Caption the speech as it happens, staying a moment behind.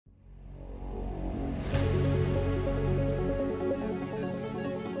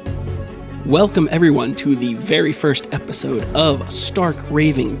Welcome everyone to the very first episode of Stark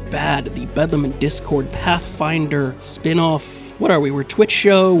Raving Bad, the Bedlam and Discord Pathfinder spin-off. What are we? We're a Twitch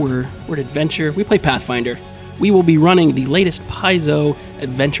show, we're an adventure, we play Pathfinder. We will be running the latest Paizo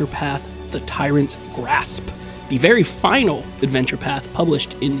adventure path, the Tyrant's Grasp, the very final adventure path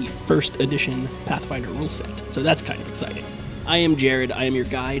published in the first edition Pathfinder rule set. So that's kind of exciting. I am Jared, I am your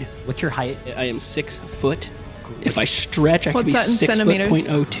guide. What's your height? I am 6 foot. If I stretch, I could be What's that in 6 centimeters?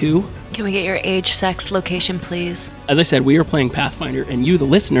 foot .02. Can we get your age, sex, location, please? As I said, we are playing Pathfinder, and you, the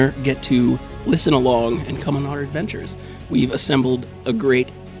listener, get to listen along and come on our adventures. We've assembled a great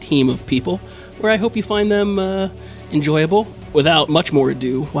team of people, where I hope you find them enjoyable. Without much more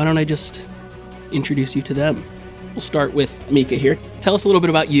ado, why don't I just introduce you to them? We'll start with Mika here. Tell us a little bit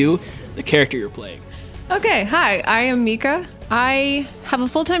about you, the character you're playing. Okay, hi, I am Mika. I have a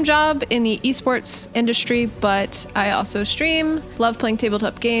full-time job in the esports industry, but I also stream, love playing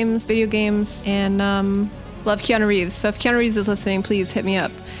tabletop games, video games, and love Keanu Reeves. So if Keanu Reeves is listening, please hit me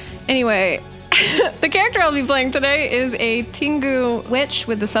up. Anyway, the character I'll be playing today is a Tengu witch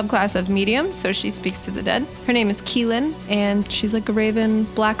with the subclass of medium, so she speaks to the dead. Her name is Keelan, and she's like a raven,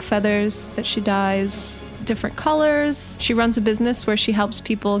 black feathers that she dyes different colors. She runs a business where she helps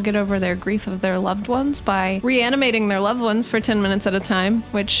people get over their grief of their loved ones by reanimating their loved ones for 10 minutes at a time,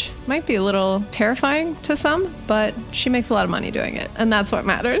 which might be a little terrifying to some, but she makes a lot of money doing it, and that's what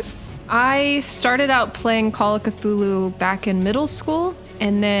matters. I started out playing Call of Cthulhu back in middle school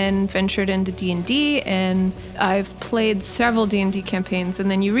and then ventured into D&D, and I've played several D&D campaigns,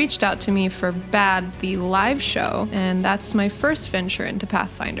 and then you reached out to me for Bad, the live show, and that's my first venture into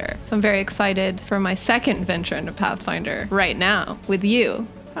Pathfinder. So I'm very excited for my second venture into Pathfinder right now with you.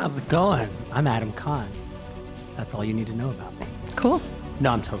 How's it going? I'm Adam Kahn. That's all you need to know about me. Cool. No,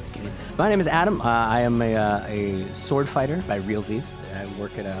 I'm totally kidding. My name is Adam. I am a sword fighter by Realsies. I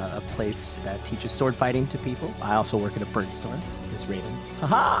work at a place that teaches sword fighting to people. I also work at a bird store, Miss Raven.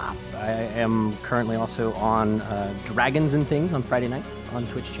 Haha! I am currently also on Dragons and Things on Friday nights on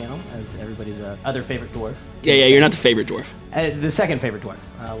Twitch channel as everybody's other favorite dwarf. Yeah, you're not the favorite dwarf. The second favorite dwarf.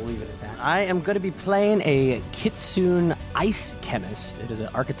 We'll leave it at that. I am going to be playing a Kitsune Ice Chemist. It is an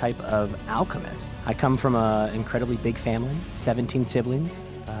archetype of alchemist. I come from an incredibly big family, 17 siblings.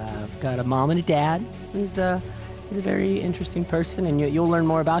 I've got a mom and a dad. He's a very interesting person, and you'll learn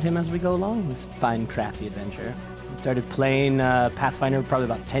more about him as we go along this fine, crafty adventure. I started playing Pathfinder probably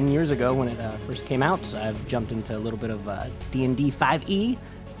about 10 years ago when it first came out. I've jumped into a little bit of D&D 5e.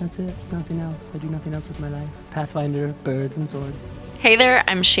 That's it. Nothing else. I do nothing else with my life. Pathfinder, birds, and swords. Hey there,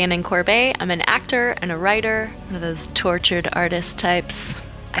 I'm Shannon Corbet. I'm an actor and a writer, one of those tortured artist types.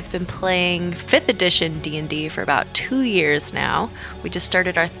 I've been playing 5th edition D&D for about 2 years now. We just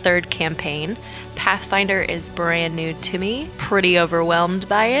started our 3rd campaign. Pathfinder is brand new to me. Pretty overwhelmed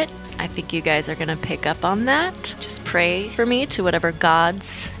by it. I think you guys are going to pick up on that. Just pray for me to whatever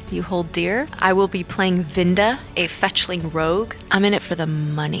gods you hold dear. I will be playing Vinda, a fetchling rogue. I'm in it for the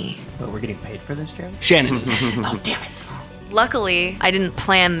money. But we're getting paid for this, Jared? Shannon is. Oh, damn it. Luckily, I didn't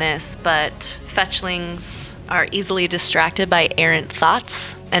plan this, but fetchlings are easily distracted by errant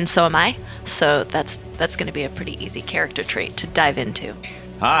thoughts, and so am I. So that's going to be a pretty easy character trait to dive into.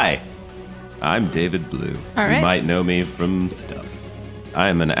 Hi, I'm David Blue. All right. You might know me from stuff. I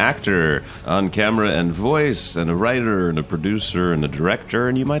am an actor on camera and voice, and a writer, and a producer, and a director,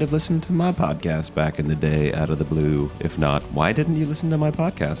 and you might have listened to my podcast back in the day, Out of the Blue. If not, why didn't you listen to my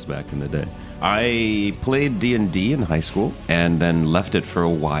podcast back in the day? I played D&D in high school, and then left it for a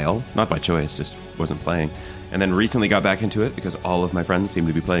while. Not by choice, just wasn't playing. And then recently got back into it because all of my friends seem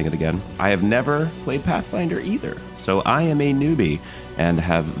to be playing it again. I have never played Pathfinder either, so I am a newbie and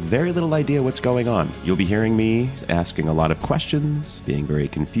have very little idea what's going on. You'll be hearing me asking a lot of questions, being very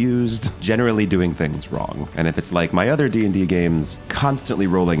confused, generally doing things wrong. And if it's like my other D&D games, constantly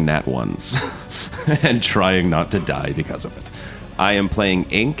rolling nat ones and trying not to die because of it. I am playing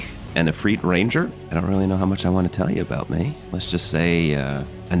Ink and a Freet Ranger. I don't really know how much I want to tell you about me. Let's just say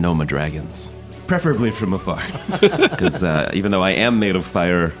Anoma Dragons. Preferably from afar. Because even though I am made of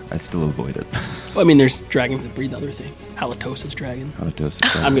fire, I still avoid it. Well, I mean, there's dragons that breathe other things. Halitosis dragon.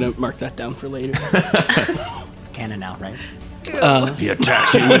 I'm going to mark that down for later. It's canon now, right? He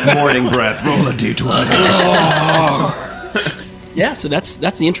attacks you with morning breath. Roll a d20. Yeah, so that's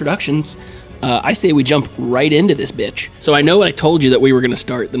the introductions. I say we jump right into this bitch. So I know I told you that we were going to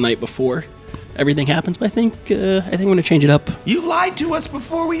start the night before everything happens, but I think I'm going to change it up. You lied to us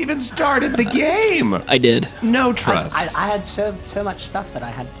before we even started the game. I did. No trust. I had so much stuff that I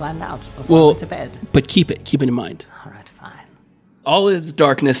had planned out before I went to bed. But keep it in mind. All right, fine. All is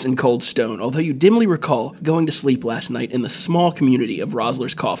darkness and cold stone, although you dimly recall going to sleep last night in the small community of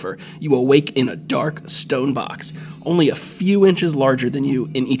Rosler's Coffer. You awake in a dark stone box, only a few inches larger than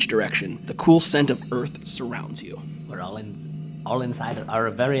you in each direction. The cool scent of earth surrounds you. We're all inside our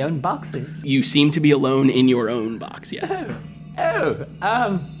very own boxes. You seem to be alone in your own box, yes.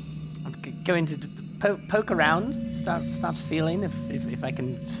 I'm going to poke around, start feeling if I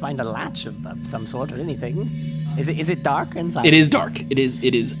can find a latch of some sort or anything. Is it dark inside? It is dark. It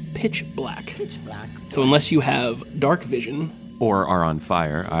is pitch black. Pitch black. So unless you have dark vision, Or are on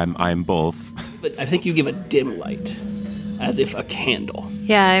fire. I'm both. but I think you give a dim light, as if a candle.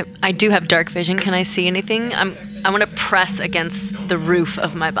 Yeah, I do have dark vision. Can I see anything? I want to press against the roof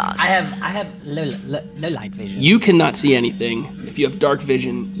of my box. I have low light vision. You cannot see anything. If you have dark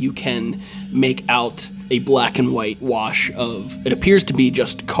vision, you can make out a black and white wash of, it appears to be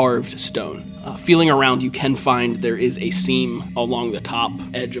just carved stone. Feeling around, you can find there is a seam along the top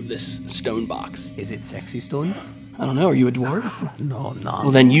edge of this stone box. Is it sexy stone? I don't know, are you a dwarf? No, I'm not.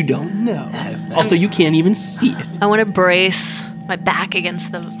 Well, then you don't know. Also, you can't even see it. I want to brace my back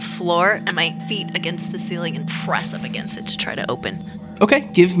against the floor and my feet against the ceiling and press up against it to try to open. Okay,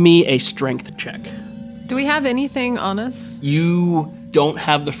 give me a strength check. Do we have anything on us? You don't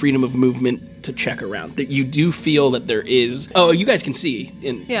have the freedom of movement to check around. You do feel that there is... Oh, you guys can see.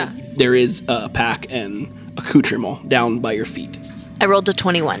 Yeah. There is a pack and accoutrement down by your feet. I rolled a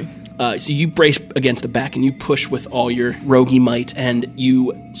 21. So you brace against the back and you push with all your roguey might, and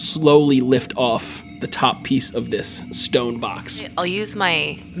you slowly lift off the top piece of this stone box. I'll use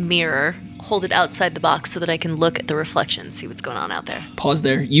my mirror, hold it outside the box so that I can look at the reflection, see what's going on out there. Pause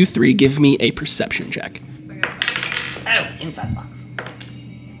there. You three, give me a perception check. Oh, inside box.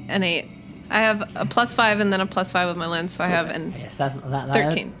 An 8. I have a +5 and then a +5 with my lens, so I have an Yes, that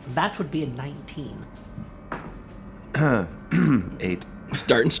 13. That would be a 19. 8.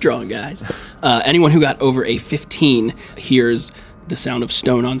 Starting strong, guys. Anyone who got over a 15 hears the sound of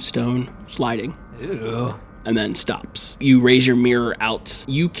stone on stone sliding. Ooh. And then stops. You raise your mirror out.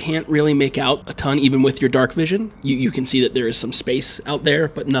 You can't really make out a ton, even with your dark vision. You can see that there is some space out there,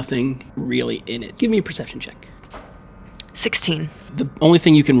 but nothing really in it. Give me a perception check. 16. The only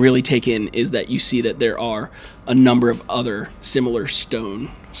thing you can really take in is that you see that there are a number of other similar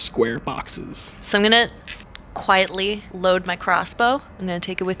stone square boxes. So I'm going to quietly load my crossbow. I'm going to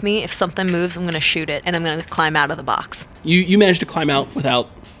take it with me. If something moves, I'm going to shoot it, and I'm going to climb out of the box. You manage to climb out without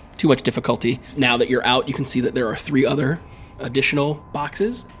too much difficulty. Now that you're out, you can see that there are 3 other additional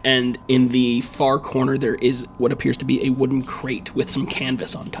boxes, and in the far corner there is what appears to be a wooden crate with some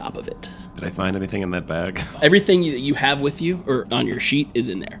canvas on top of it. Did I find anything in that bag? Everything that you have with you, or on your sheet, is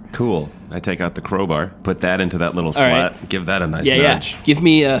in there. Cool. I take out the crowbar, put that into that little All slot, right. give that a nice Yeah. nudge. Give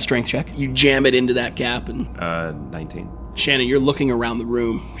me a strength check. You jam it into that gap, and 19. Shannon, you're looking around the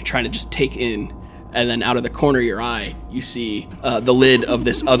room, trying to just take in, and then out of the corner of your eye, you see the lid of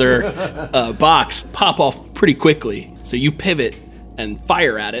this other box pop off pretty quickly. So you pivot and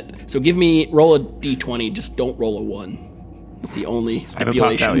fire at it. So roll a d20, just don't roll a 1. That's the only I haven't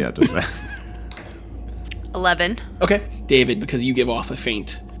stipulation. popped out yet, just say. 11. Okay. David, because you give off a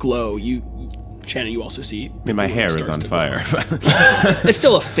faint glow, Shannon, you also see... I mean, my hair is on fire. It's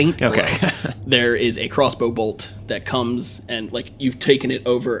still a faint glow. Okay. There is a crossbow bolt that comes and, like, you've taken it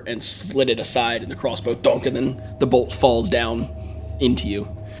over and slid it aside, and the crossbow dunk, and then the bolt falls down into you.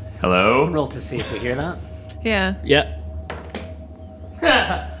 Hello? Roll to see if we hear that. Yeah. Yeah.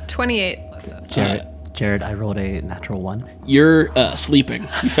 28. Jared, I rolled a natural 1. You're sleeping.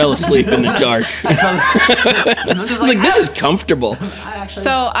 You fell asleep in the dark. It's like, this is comfortable.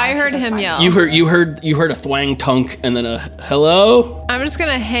 So I heard him yell. You heard a thwang tunk and then a hello. I'm just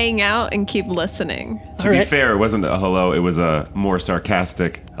gonna hang out and keep listening. To be fair, it wasn't a hello, it was a more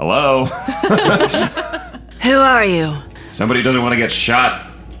sarcastic hello. Who are you? Somebody doesn't want to get shot.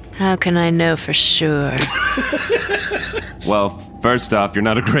 How can I know for sure? Well, first off, you're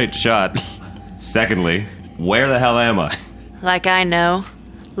not a great shot. Secondly, where the hell am I? Like I know.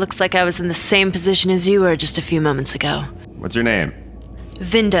 Looks like I was in the same position as you were just a few moments ago. What's your name?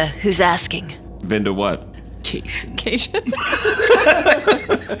 Vinda, who's asking? Vinda what? Cation. Cation.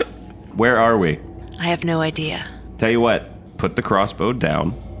 Where are we? I have no idea. Tell you what, put the crossbow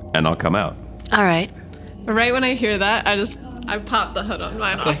down, and I'll come out. All right. Right when I hear that, I pop the hood on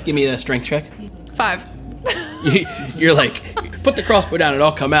mine off. Okay, give me a strength check. 5. You're like, put the crossbow down and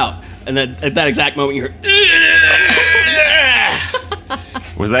I'll come out. And then at that exact moment you hear...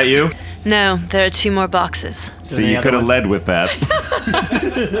 Was that you? No, there are 2 more boxes. See, you could have led with that.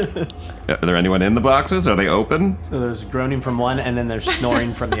 Are there anyone in the boxes? Are they open? So there's groaning from one, and then there's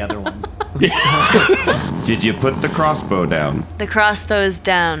snoring from the other one. Did you put the crossbow down? The crossbow is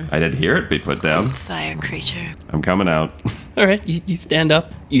down. I did hear it be put down. Fire creature. I'm coming out. All right, you stand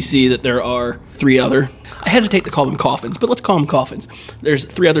up. You see that there are 3 other, I hesitate to call them coffins, but let's call them coffins. There's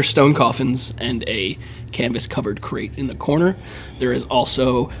 3 other stone coffins and a canvas-covered crate in the corner. There is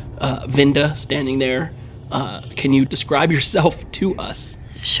also Vinda standing there. Can you describe yourself to us?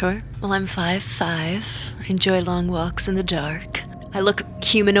 Sure. Well, I'm 5'5". I enjoy long walks in the dark. I look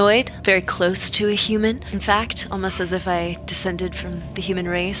humanoid, very close to a human. In fact, almost as if I descended from the human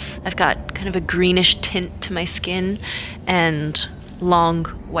race. I've got kind of a greenish tint to my skin and long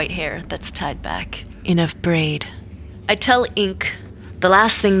white hair that's tied back in a braid. I tell Ink the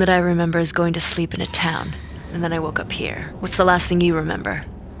last thing that I remember is going to sleep in a town, and then I woke up here. What's the last thing you remember?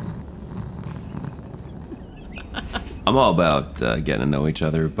 I'm all about getting to know each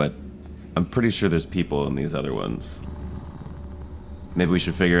other, but I'm pretty sure there's people in these other ones. Maybe we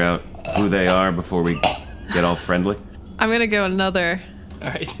should figure out who they are before we get all friendly. I'm gonna go another. All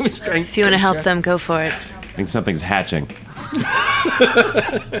right, strength. If you want to help them, go for it. I think something's hatching.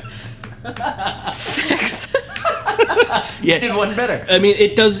 6. Yeah, Did one better. I mean,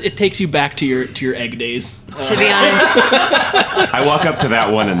 it takes you back to your egg days. To be honest, I walk up to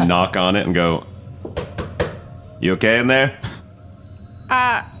that one and knock on it and go, "You okay in there?"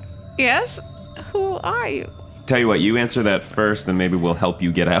 Yes? Who are you? Tell you what, you answer that first and maybe we'll help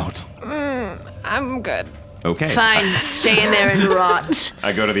you get out. I'm good. Okay. fine, stay in there and rot.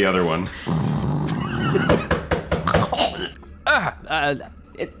 I go to the other one.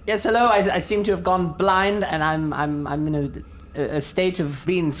 Yes, hello. I seem to have gone blind, and I'm in a state of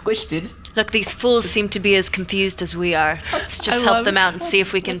being squished. Look, these fools seem to be as confused as we are. Let's just help them out and see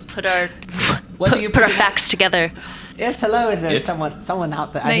if we can put our What are you put our putting facts together. Yes, hello. Is there Yes. someone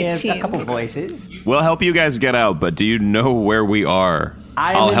out there? I hear 19. a couple voices. We'll help you guys get out, but do you know where we are?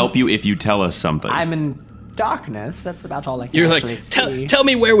 I'll in- help you if you tell us something. I'm in darkness. That's about all I can You're actually like, see. tell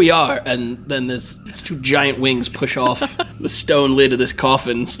me where we are, and then this 2 giant wings push off the stone lid of this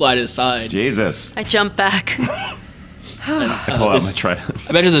coffin, slide it aside. Jesus. I jump back. I pull out my trident. I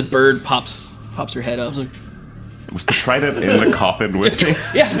imagine the bird pops her head up. It's like, Was the trident in the coffin with me?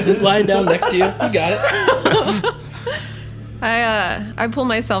 yeah, it's lying down next to you. You got it. I pull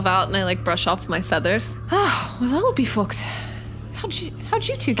myself out and I like brush off my feathers. Oh, well, that'll be fucked. How'd you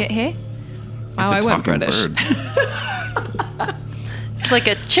 2 get here? Wow, It's a I went talking British. bird. It's like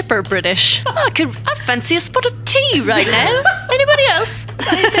a chipper British. I fancy a spot of tea right now. Anybody else?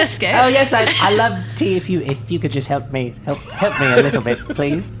 Oh yes, I love tea. If you could just help me a little bit,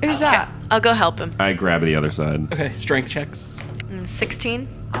 please. Who's that? I'll go help him. I grab the other side. Okay, strength checks. 16.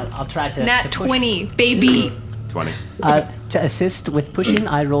 I'll try to Nat to push. 20, baby. 20. To assist with pushing,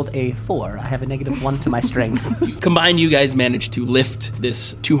 I rolled a 4. I have a -1 to my strength. Combined, you guys managed to lift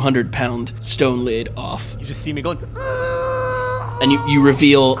this 200-pound stone lid off, You just see me going. and you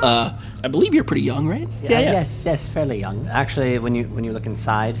reveal. I believe you're pretty young, right? Yes, fairly young. Actually, when you look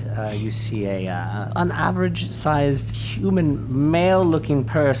inside, you see an average-sized human, male-looking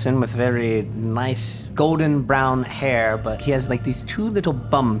person with very nice golden brown hair, but he has like these 2 little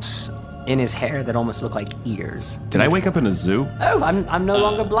bumps in his hair that almost look like ears. Did I wake up in a zoo? Oh, I'm no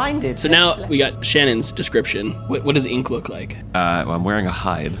longer blinded. So now we got Shannon's description. What does ink look like? Well, I'm wearing a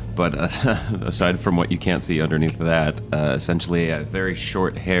hide, but aside from what you can't see underneath that, essentially a very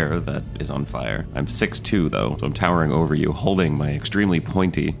short hair that is on fire. I'm 6'2", though, so I'm towering over you, holding my extremely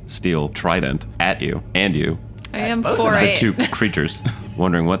pointy steel trident at you and you. I am The 4'8". 2 creatures,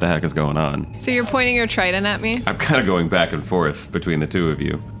 wondering what the heck is going on. So you're pointing your trident at me? I'm kind of going back and forth between the 2 of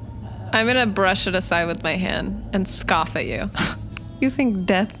you. I'm gonna brush it aside with my hand and scoff at you. You think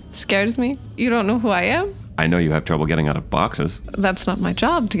death scares me? You don't know who I am? I know you have trouble getting out of boxes. That's not my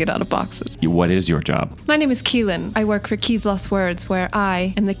job to get out of boxes. What is your job? My name is Keelan. I work for Key's Lost Words, where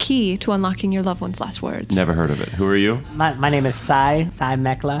I am the key to unlocking your loved one's last words. Never heard of it. Who are you? My name is Sai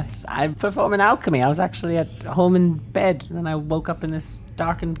Mekla. I perform in alchemy. I was actually at home in bed, and then I woke up in this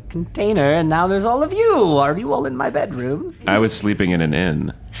darkened container, and now there's all of you. Are you all in my bedroom? I was sleeping in an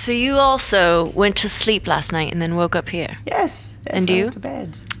inn. So you also went to sleep last night and then woke up here. Yes. And I you? went to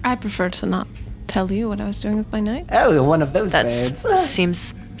bed. I prefer to not tell you what I was doing with my night. Oh, one of those That beds.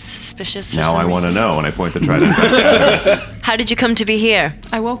 seems suspicious. For Now some I want to reason. know, and I point the trident back at her. How did you come to be here?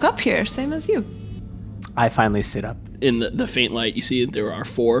 I woke up here, same as you. I finally sit up. In the faint light, you see there are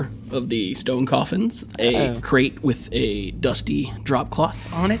 4 of the stone coffins, a crate with a dusty drop cloth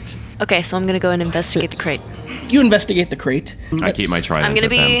on it. Okay, so I'm gonna go and investigate the crate. You investigate the crate. I keep my trident I'm gonna at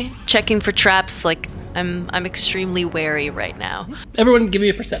them. be checking for traps, like I'm extremely wary right now. Everyone give me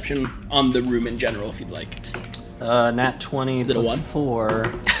a perception on the room in general if you'd like. Nat 20 it a plus one?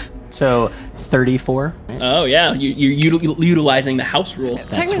 4. So 34. Right? Oh, yeah. You're utilizing the house rule.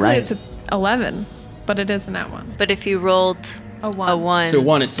 Technically, right. it's 11, but it is a nat 1. But if you rolled A 1. a 1, So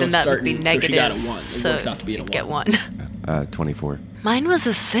 1, it's then still that would be starting, so she negative. got a 1. It So works out to be a you'd get 1. 1. 24. Mine was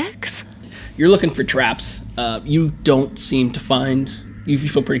a 6. You're looking for traps. You don't seem to find... You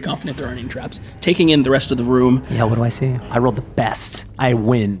feel pretty confident there aren't any traps. Taking in the rest of the room, Yeah, what do I see? I rolled the best. I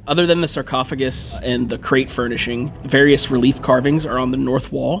win. other than the sarcophagus and the crate furnishing, various relief carvings are on the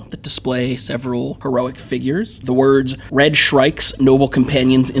north wall that display several heroic figures. The words, "Red Shrikes, noble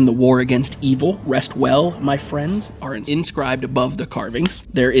companions in the war against evil, rest well, my friends," are inscribed above the carvings.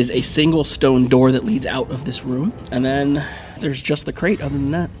 There is a single stone door that leads out of this room, and then there's just the crate other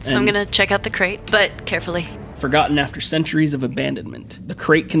than that. So I'm going to check out the crate, but carefully. Forgotten after centuries of abandonment. The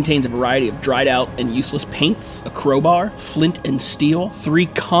crate contains a variety of dried out and useless paints, a crowbar, flint and steel, 3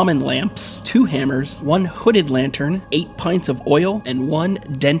 common lamps, 2 hammers, 1 hooded lantern, 8 pints of oil, and 1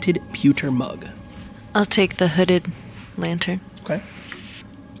 dented pewter mug. I'll take the hooded lantern. Okay.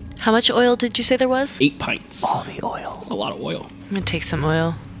 How much oil did you say there was? 8 pints. All the oil. That's a lot of oil. I'm going to take some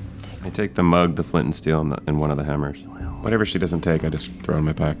oil. I take the mug, the flint and steel, and one of the hammers. Whatever she doesn't take, I just throw in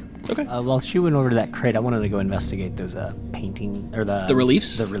my pack. Okay. While she went over to that crate, I wanted to go investigate those painting or the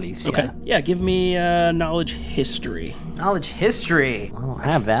reliefs? The reliefs. Okay. Yeah. Yeah, give me knowledge history. Knowledge history. I don't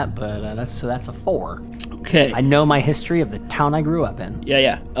have that, but that's a 4. Okay. I know my history of the town I grew up in.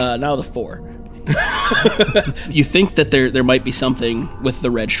 Yeah. Now the 4. You think that there might be something with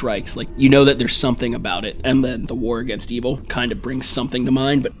the Red Shrikes, like you know that there's something about it, and then the war against evil kind of brings something to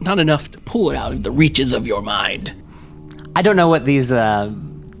mind, but not enough to pull it out of the reaches of your mind. I don't know what these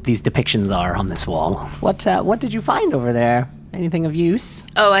depictions are on this wall. What did you find over there? Anything of use?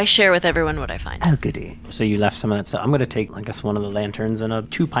 Oh, I share with everyone what I find. Oh, goody. So you left some of that stuff. I'm going to take, I guess, one of the lanterns and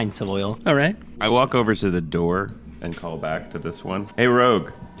 2 pints of oil. All right. I walk over to the door and call back to this one. Hey,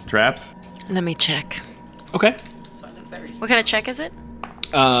 Rogue. Traps? Let me check. Okay. What kind of check is it?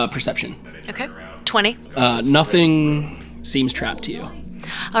 Perception. Okay. 20. Nothing seems trapped to you.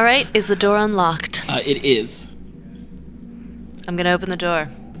 All right. Is the door unlocked? It is. I'm going to open the door.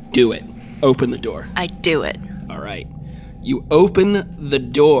 Do it. Open the door. I do it. All right. You open the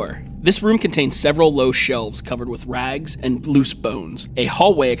door. This room contains several low shelves covered with rags and loose bones. A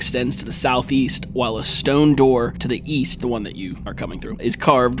hallway extends to the southeast, while a stone door to the east, the one that you are coming through, is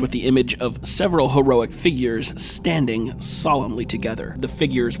carved with the image of several heroic figures standing solemnly together. The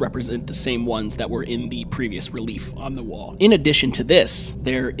figures represent the same ones that were in the previous relief on the wall. In addition to this,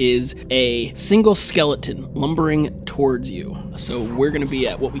 there is a single skeleton lumbering towards you. So we're going to be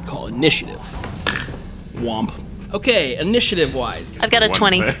at what we call initiative. Womp. Okay, initiative-wise. I've got a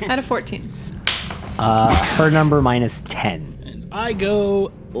 20. I had a 14. Her number minus 10. And I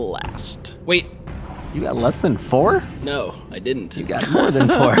go last. Wait, You got less than 4? no, I didn't. You got more than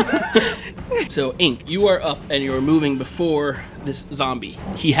 4. So, Ink, you are up and you're moving before this zombie.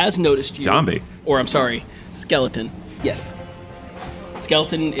 He has noticed you. Zombie? Or, I'm sorry, skeleton. Yes.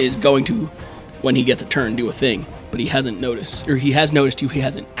 Skeleton is going to, when he gets a turn, do a thing, but he hasn't noticed, or he has noticed you, he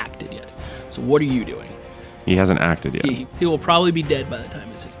hasn't acted yet. So what are you doing? He hasn't acted yet. He will probably be dead by the time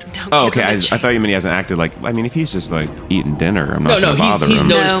it's his turn. Don't Oh, give okay. him I a thought you meant he hasn't acted like. I mean, if he's just like eating dinner, I'm not No, gonna bother he's him.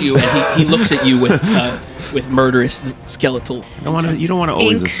 noticed No. you, and he looks at you with murderous skeletal. You don't want to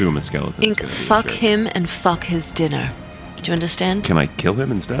always Ink- assume a skeleton. Ink, fuck him and fuck his dinner. Do you understand? Can I kill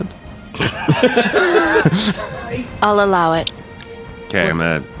him instead? I'll allow it. Okay, I'm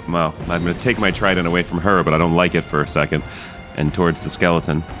gonna take my trident away from her, but I don't like it for a second, and towards the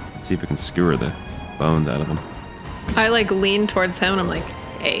skeleton. Let's see if we can skewer the bones out of him. I lean towards him and I'm like,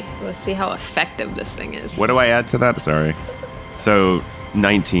 hey, let's see how effective this thing is. What do I add to that? Sorry. So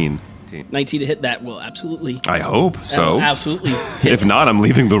 19. 19 to hit that will absolutely. I hope so. Will absolutely hit. If not, I'm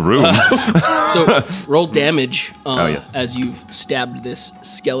leaving the room. So roll damage yes. as you've stabbed this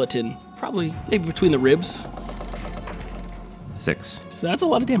skeleton, probably maybe between the ribs. 6. So that's a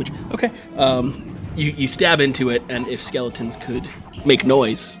lot of damage. Okay. You stab into it, and if skeletons could make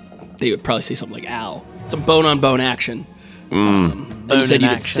noise, they would probably say something like "ow." It's a bone-on-bone action. And you said you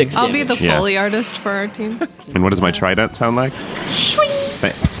did 6 I'll damage. be the Yeah. Foley artist for our team. And what does my trident sound like?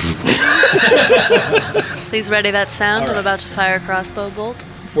 Please ready that sound. I'm about to fire a crossbow bolt.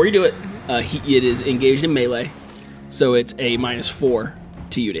 Before you do it, it is engaged in melee, so it's a -4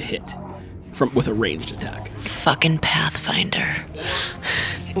 to you to hit with a ranged attack. Fucking Pathfinder.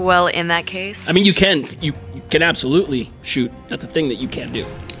 Well, in that case, I mean, you can absolutely shoot. That's a thing that you can do.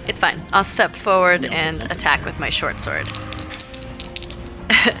 it's fine. I'll step forward and attack with my short sword.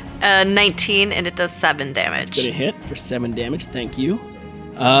 19, and it does 7 damage. Gonna hit for 7 damage. Thank you.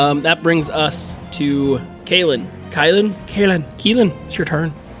 That brings us to Kaylin. Keelan, it's your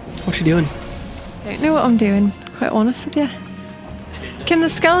turn. What you doing? I don't know what I'm doing, quite honest with you. Can the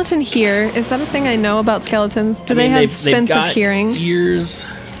skeleton hear? Is that a thing I know about skeletons? Do they have they've sense got of hearing? Ears.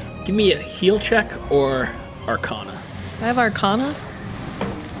 Give me a heal check or Arcana. I have Arcana.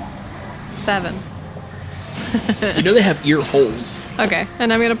 7. You know they have ear holes. Okay,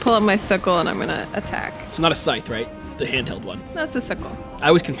 and I'm gonna pull up my sickle and I'm gonna attack. It's not a scythe, right? It's the handheld one. That's a sickle. I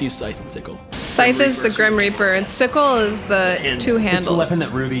always confuse scythe and sickle. Scythe is the Grim Reaper, and sickle is the Hand. two It's handles. the weapon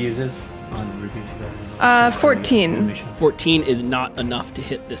that Ruby uses on Ruby. 14. 14 is not enough to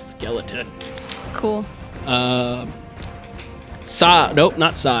hit this skeleton. Cool. Nope,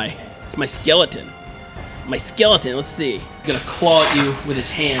 not Sai. It's my skeleton. Let's see. He's gonna claw at you with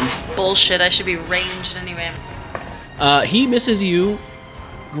his hands. Bullshit, I should be ranged anyway. He misses you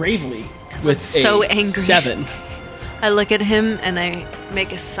gravely with so a angry. 7. I look at him and I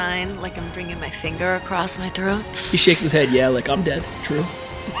make a sign like I'm bringing my finger across my throat. He shakes his head, yeah, like I'm dead. True.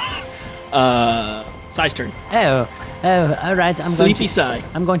 Sai's turn. Oh, all right. Sleepy Sai.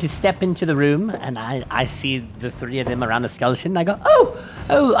 I'm going to step into the room, and I see the 3 of them around the skeleton. And I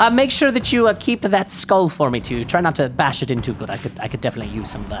go, make sure that you keep that skull for me too. Try not to bash it in too good. I could definitely use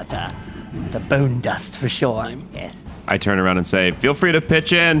some of that the bone dust for sure. Yes. I turn around and say, feel free to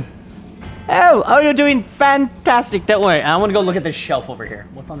pitch in. Oh, you're doing fantastic. Don't worry. I want to go look at this shelf over here.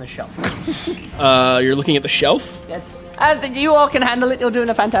 What's on the shelf? You're looking at the shelf. Yes. You all can handle it. You're doing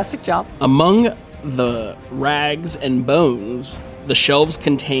a fantastic job. Among the rags and bones, the shelves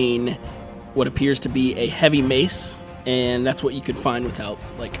contain what appears to be a heavy mace, and that's what you could find without,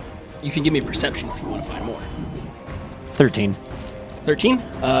 you can give me a perception if you want to find more. 13. 13.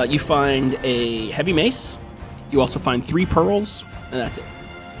 You find a heavy mace. You also find 3 pearls, and that's it.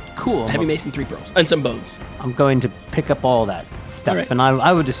 Cool. A heavy mace and 3 pearls, and some bones. I'm going to pick up all that stuff, All right. and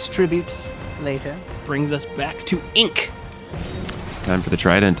I will distribute later. Brings us back to Ink. Time for the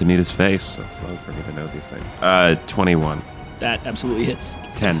trident to meet his face. So slow for me to know these things. 21. That absolutely hits.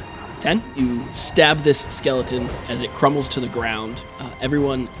 10. 10. You stab this skeleton as it crumbles to the ground.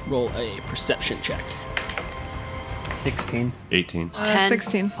 Everyone roll a perception check. 16. 18. 10.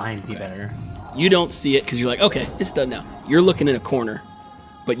 16. Fine, be better. You don't see it because you're like, okay, it's done now. You're looking in a corner,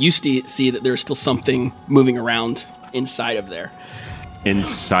 but you see that there's still something moving around inside of there.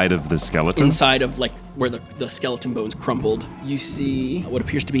 Inside of the skeleton? Inside of where the skeleton bones crumbled, you see what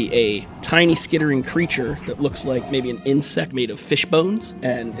appears to be a tiny skittering creature that looks like maybe an insect made of fish bones,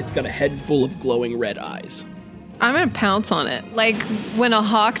 and it's got a head full of glowing red eyes. I'm gonna pounce on it, like when a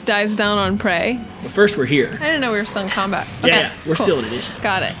hawk dives down on prey. But first, we're here. I didn't know we were still in combat. Yeah, we're cool. still in initiative.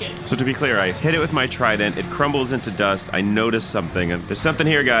 Got it. So to be clear, I hit it with my trident. It crumbles into dust. I notice something. And there's something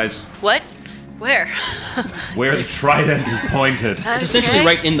here, guys. What? Where? Where the trident is pointed. It's essentially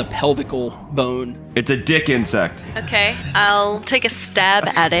right in the pelvical bone. It's a dick insect. Okay, I'll take a stab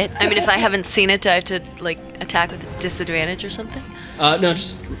at it. I mean, if I haven't seen it, do I have to, attack with a disadvantage or something? No,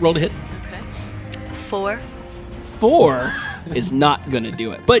 just roll to hit. Okay. 4. 4 is not gonna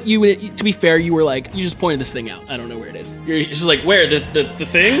do it. But to be fair, you were you just pointed this thing out. I don't know where it is. You're just where? The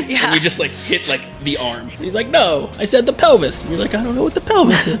thing? Yeah. And you just hit the arm. And he's like, no, I said the pelvis. And you're like, I don't know what the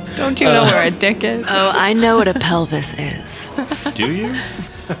pelvis is. Don't you know where a dick is? Oh, I know what a pelvis is. Do you?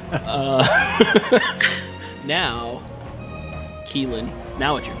 Now, Keelan,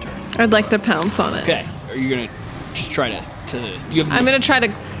 now it's your turn. I'd like to pounce on it. Okay. Are you gonna just try to you have I'm gonna try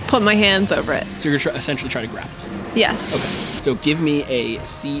to put my hands over it. so you're gonna essentially try to grapple. Yes. Okay. So give me a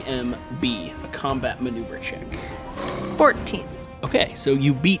CMB, a combat maneuver check. 14. Okay, so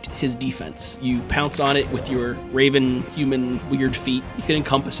you beat his defense. You pounce on it with your raven human weird feet. You can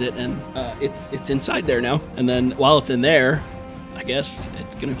encompass it, and it's inside there now. And then while it's in there, I guess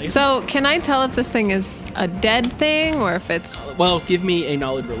it's gonna. So can I tell if this thing is a dead thing or if it's Well, give me a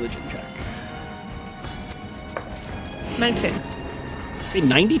knowledge religion check. 19? Say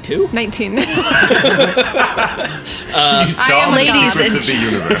 92. 19. You saw the ladies secrets and of the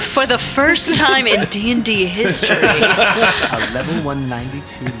universe. For the first time in D&D history. A level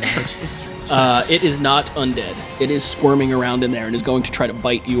 192 knowledge history. It is not undead. It is squirming around in there and is going to try to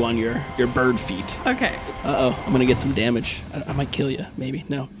bite you on your bird feet. Okay. Uh-oh, I'm gonna get some damage. I might kill you, maybe.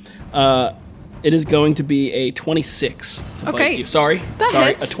 No. It is going to be a 26 to Okay. bite you. Sorry, That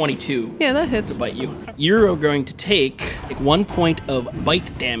hits. a 22 Yeah, that hits. to bite you. You're going to take 1 point of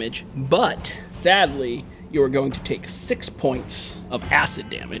bite damage, but sadly, you are going to take 6 points of acid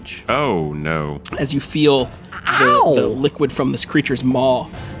damage Oh, no. as you feel the liquid from this creature's maw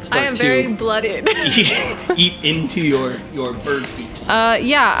start I am to very blooded. eat into your bird feet.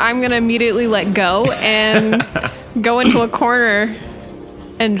 Yeah, I'm gonna immediately let go and go into a corner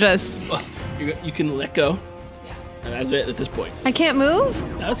and just. You can let go. And that's it at this point. I can't move?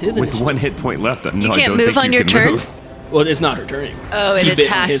 That was his With initiative. 1 hit point left, no, You I can't don't move think on you your can turn? move. Well, it's not her turn anymore. Oh, it He bit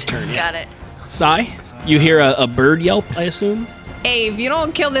attacked. his turn, yeah. Got it. Sai, you hear a bird yelp, I assume? Hey, if you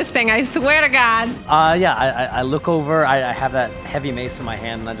don't kill this thing, I swear to God. Yeah, I look over, I have that heavy mace in my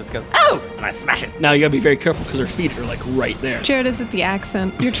hand, and I just go, oh! And I smash it. Now you gotta be very careful because her feet are like right there. Jared, is it the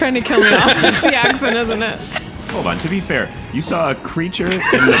accent? You're trying to kill me off. It's the accent, isn't it? Hold on, to be fair, you saw a creature in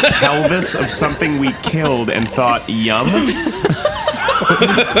the pelvis of something we killed and thought, yum?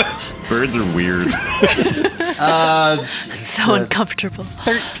 Birds are weird. So uncomfortable.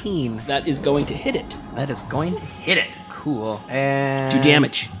 13. That is going to hit it. That is going to hit it. Cool. And Do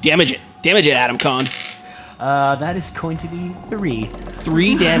damage. Damage it. Damage it, Adam Con. that is going to be 3.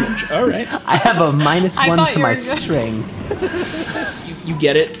 3 damage. All right. I have a -1 thought to you my were good. string. You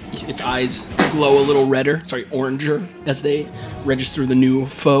get it. Its eyes glow a little redder, oranger, as they register the new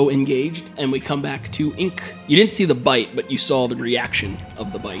foe engaged. And we come back to Ink. You didn't see the bite, but you saw the reaction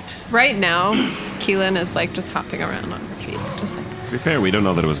of the bite. Right now, Keelan is like just hopping around on her feet. Just like. To be fair, we don't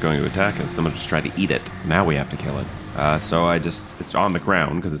know that it was going to attack us. Someone just tried to eat it. Now we have to kill it. So it's on the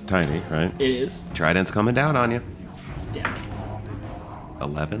ground because it's tiny, right? It is. Trident's coming down on you. Damn.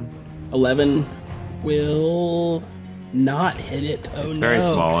 11. 11 will not hit it. Oh, It's no. very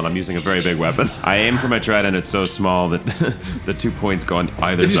small, and I'm using a very big weapon. I aim for my trident. It's so small that the 2 points go on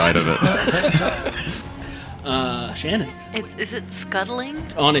either side of it. Shannon. Is it scuttling?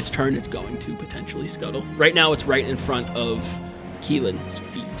 On its turn, it's going to potentially scuttle. Right now, it's right in front of Keelan's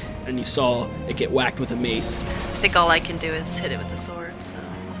feet, and you saw it get whacked with a mace. I think all I can do is hit it with the sword, so.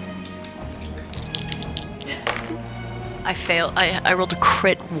 I fail. I rolled a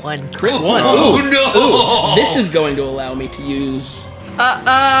crit 1. Crit 1. Oh, no! Ooh, this is going to allow me to use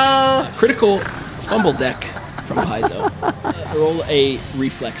Uh-oh. critical fumble deck from Paizo. Roll a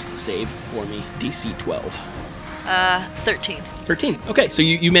reflex save for me, DC 12. 13. 13. Okay, so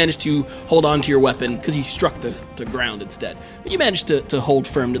you managed to hold on to your weapon because you struck the ground instead. But you managed to hold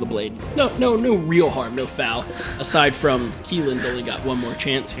firm to the blade. No real harm, no foul. Aside from Keelan's only got one more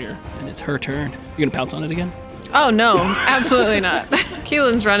chance here, and it's her turn. You gonna pounce on it again? Oh, no, absolutely not.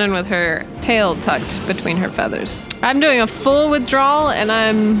 Keelan's running with her tail tucked between her feathers. I'm doing a full withdrawal, and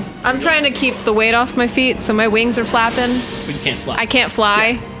I'm trying to keep the weight off my feet, so my wings are flapping. But you can't fly. I can't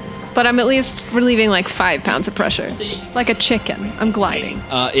fly, but I'm at least relieving like 5 pounds of pressure. Like a chicken. I'm gliding.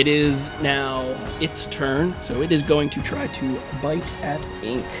 It is now its turn, so it is going to try to bite at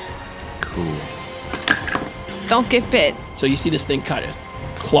Ink. Cool. Don't get bit. So you see this thing kind of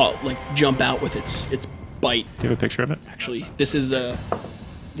jump out with its bite. Do you have a picture of it? Actually, this is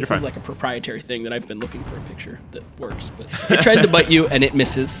fine. like a proprietary thing that I've been looking for a picture that works. But it tries to bite you and it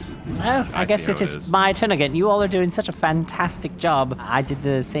misses. Well, I guess see it how is it is. my turn again. You all are doing such a fantastic job. I did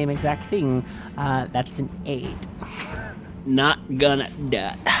the same exact thing. That's an 8. Not gonna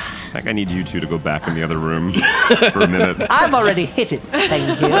die. I think I need you two to go back in the other room for a minute. I've already hit it.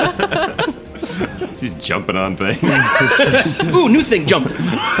 Thank you. She's jumping on things. Ooh, new thing, jump.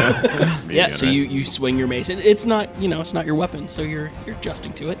 Maybe Yeah, so I- you swing your mace. It's not, it's not your weapon, so you're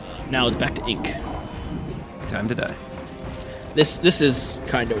adjusting to it. Now it's back to Ink. Time to die. This is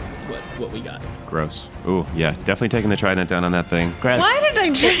kind of what we got. Gross. Ooh, yeah, definitely taking the trident down on that thing. Why did I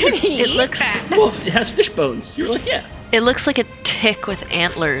try to eat It looks. Well, if it has fish bones. You were like, yeah. It looks like a tick with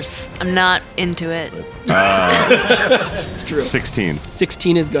antlers. I'm not into it. It's true. 16.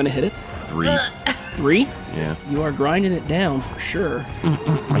 16 is gonna hit it. 3. 3. Yeah. You are grinding it down for sure.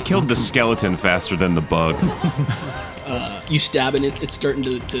 I killed the skeleton faster than the bug. You stab and it's starting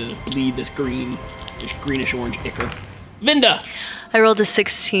to bleed this greenish orange ichor. Vinda! I rolled a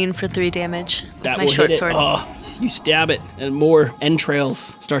 16 for 3 damage. with That my will short hit it. sword. Oh, you stab it and more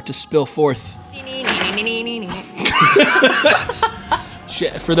entrails start to spill forth.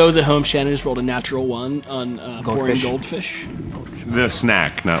 For those at home, Shannon just rolled a natural 1 on pouring goldfish. The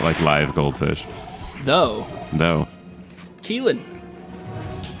snack, not like live goldfish. Though, Keelan,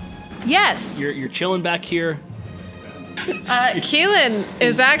 Yes. you're chilling back here. Keelan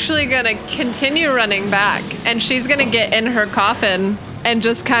is actually going to continue running back, and she's going to get in her coffin and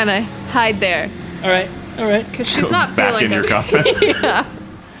just kind of hide there. All right. Because she's not Back feeling in your it. coffin.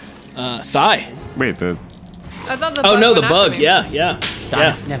 Sai. Wait, the I thought the Oh bug no, the went after bug. me. Yeah.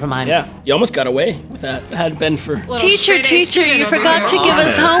 Never mind. Yeah, you almost got away with that. If it hadn't been for Little Teacher, straight-A student you over forgot to here. give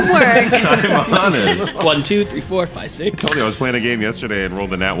us homework. I'm honest. 1, 2, 3, 4, 5, 6. I told you I was playing a game yesterday and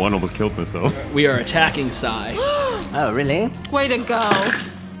rolled a nat 1, almost killed myself. We are attacking Sai. Oh, really? Way to go.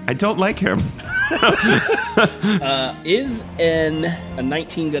 I don't like him. Is a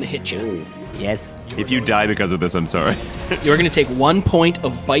 19 gonna hit you? Yes. If you die because of this, I'm sorry. You're gonna take 1 point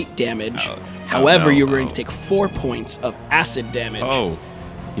of bite damage. However, no, you're going oh. to take 4 points of acid damage. Oh.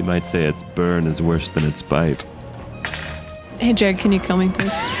 You might say its burn is worse than its bite. Hey, Jared, can you kill me,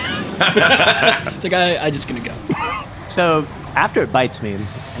 please? It's like, I'm just gonna go. So after it bites me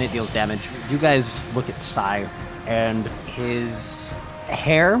and it deals damage, you guys look at Sai and his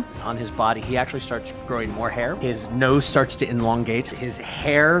hair on his body, he actually starts growing more hair. His nose starts to elongate. His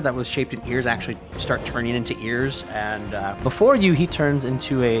hair that was shaped in ears actually start turning into ears. And before you, he turns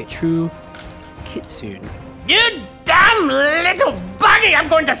into a true kitsune. You damn little buggy! I'm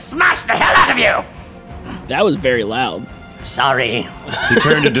going to smash the hell out of you! That was very loud. Sorry. He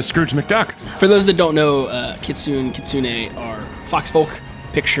turned into Scrooge McDuck. For those that don't know, kitsune are foxfolk.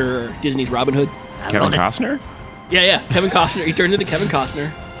 Picture Disney's Robin Hood. Kevin Costner? Yeah, Kevin Costner. He turns into Kevin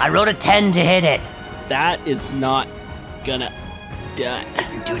Costner. I rolled a 10 to hit it. That is not gonna die.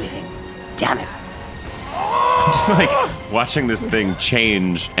 Didn't do anything. Damn it. Just like watching this thing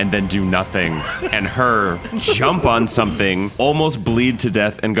change and then do nothing, and her jump on something, almost bleed to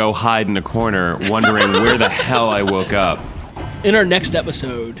death, and go hide in a corner, wondering where the hell I woke up. In our next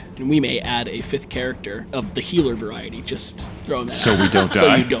episode, we may add a 5th character of the healer variety. Just throw him out. So we don't So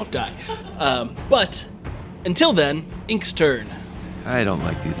die? you don't die. But until then, Ink's turn. I don't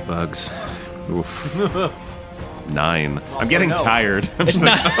like these bugs. Oof. 9. I'm getting tired. I'm just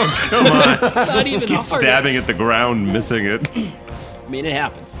like, oh, come on. It's not even Just keep hard. stabbing at the ground, missing it. I mean, it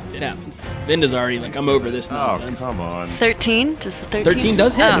happens. It happens. Vinda's already like, I'm over this Oh, nonsense. come on. 13? Does the 13? 13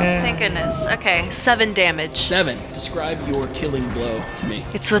 does hit. Oh, Yeah. thank goodness. Okay, 7 damage. 7. Describe your killing blow to me.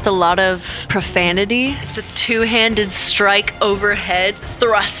 It's with a lot of profanity. It's a 2-handed strike overhead,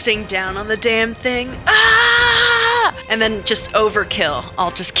 thrusting down on the damn thing. Ah! And then just overkill.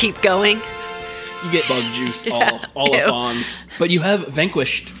 I'll just keep going. You get bug juice all Ew. up ons. But you have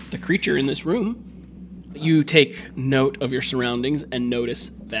vanquished the creature in this room. You take note of your surroundings and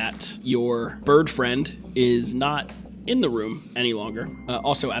notice that your bird friend is not in the room any longer.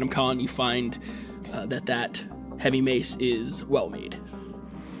 Also, Adam Khan, you find that heavy mace is well made.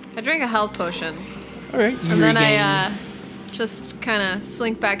 I drank a health potion, All right. and then I just kind of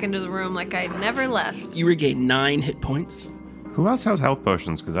slink back into the room like I never left. You regain 9 hit points. Who else has health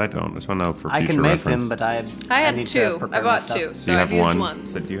potions? Because I don't. I just want to know for I future can make reference. them, but I I need had to 2. prepare I my bought stuff. 2, So so you I've have used 1.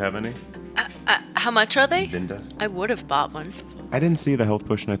 1. So do you have any? How much are they? Vinda? I would have bought one. I didn't see the health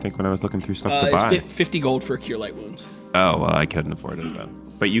potion, I think, when I was looking through stuff to It's buy. 50 gold for cure light wounds. Oh, well, I couldn't afford it then.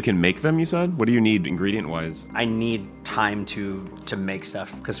 But you can make them, you said? What do you need ingredient-wise? I need time to make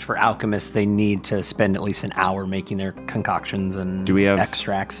stuff because for alchemists they need to spend at least an hour making their concoctions and Do we have-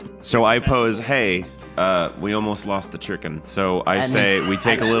 extracts. So I pose, hey, we almost lost the chicken. So I say we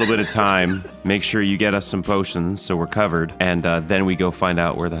take a little bit of time, make sure you get us some potions so we're covered, and then we go find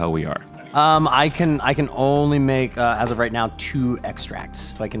out where the hell we are. I can only make as of right now 2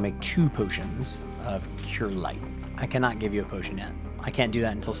 extracts, so I can make 2 potions of cure light. I cannot give you a potion yet. I can't do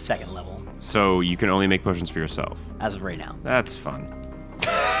that until 2nd level, So you can only make potions for yourself. as of right now. That's fun.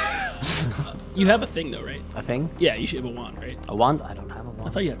 You have a thing though, right? A thing? Yeah, you should have a wand, right? A wand? I don't have a I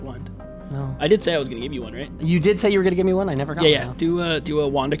wand. thought you had a wand. No. I did say I was going to give you one, right? You did say you were gonna give me one. I never got Yeah. one. Do a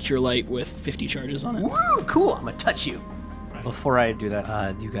wand of cure light with 50 charges on it. Woo! Cool. I'm gonna touch you. Before I do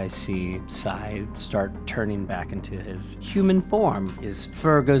that, you guys see Sai start turning back into his human form. His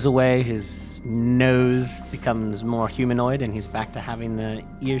fur goes away, his nose becomes more humanoid, and he's back to having the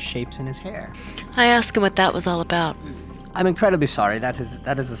ear shapes in his hair. I asked him what that was all about. I'm incredibly sorry. That is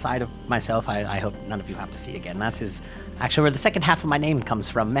a side of myself I hope none of you have to see again. That is actually where the second half of my name comes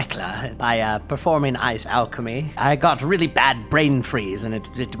from, Mekla. By performing ice alchemy, I got really bad brain freeze, and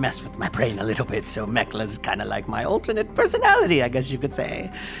it messed with my brain a little bit, so Mekla's kind of like my alternate personality, I guess you could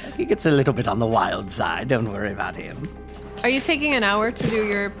say. He gets a little bit on the wild side. Don't worry about him. Are you taking an hour to do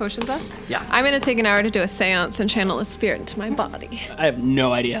your potions up? Yeah. I'm going to take an hour to do a seance and channel a spirit into my body. I have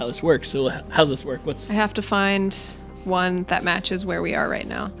no idea how this works. So how's this work? I have to find one that matches where we are right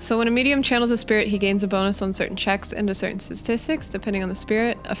now. So when a medium channels a spirit, he gains a bonus on certain checks and to certain statistics, depending on the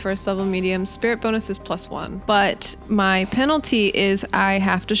spirit. A first level medium spirit bonus is +1. But my penalty is I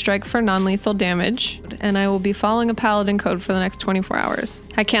have to strike for non-lethal damage, and I will be following a paladin code for the next 24 hours.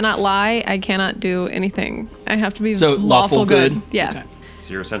 I cannot lie. I cannot do anything. I have to be So lawful good? Yeah. Okay.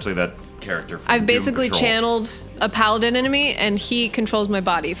 So you're essentially that character from I've Doom basically Patrol. channeled a paladin enemy, and he controls my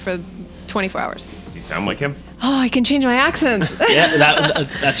body for 24 hours. Do you sound like him? Oh, I can change my accent. Yeah,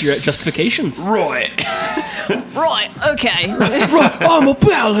 that's your justifications. Roy! Right, okay. I'm a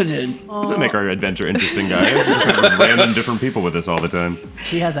paladin. Doesn't make our adventure interesting, guys. We're kind of random different people with us all the time.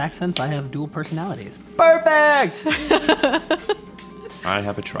 She has accents, I have dual personalities. Perfect! I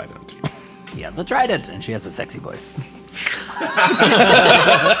have a trident. He has a trident, and she has a sexy voice.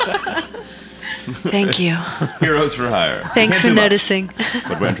 Thank you. Heroes for hire. Thanks Can't for do much, noticing.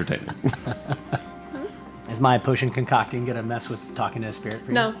 but we're entertaining. Is my potion concocting gonna mess with talking to a spirit for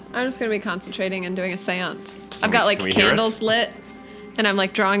you? No, I'm just going to be concentrating and doing a seance. I've got like can we hear it? candles lit, and I'm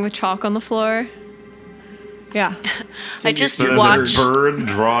like drawing with chalk on the floor. Yeah. I just So there's watch. a bird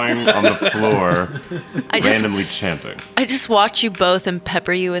drawing on the floor, I just randomly chanting. I just watch you both and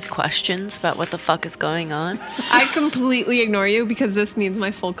pepper you with questions about what the fuck is going on. I completely ignore you because this needs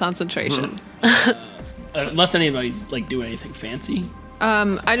my full concentration. Unless anybody's like doing anything fancy.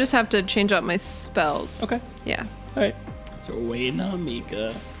 I just have to change up my spells. Okay. Yeah. All right. So we're waiting on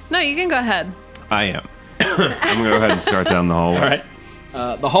Mika. No, you can go ahead. I am. I'm gonna go ahead and start down the hallway. All right.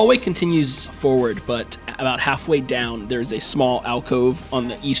 The hallway continues forward, but about halfway down, there's a small alcove on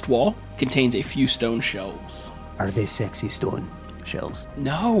the east wall. Contains a few stone shelves. Are they sexy stone shelves?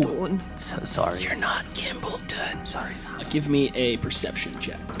 No, So sorry. you're not Kimbleton. Sorry, Tom. Give me a perception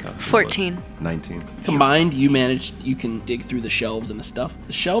check. 14. 19. Combined, you can dig through the shelves and the stuff.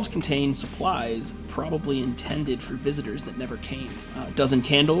 The shelves contain supplies probably intended for visitors that never came. A dozen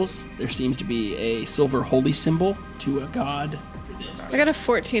candles. There seems to be a silver holy symbol to a god. I got a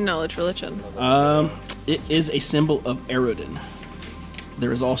 14 knowledge religion. It is a symbol of Erodin.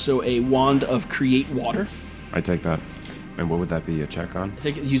 There is also a wand of create water. I take that. And what would that be a check on? I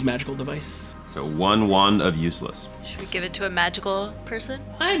think it use magical device. So one wand of useless. Should we give it to a magical person?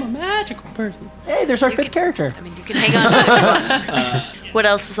 I'm a magical person. Hey, there's our fifth character. I mean, you can hang on to it. What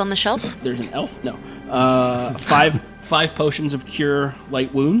else is on the shelf? There's an elf. No. Five potions of cure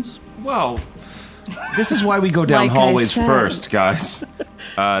light wounds. Whoa. This is why we go down Like I hallways said. first, guys.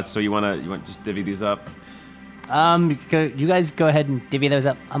 So you want just divvy these up? You guys go ahead and divvy those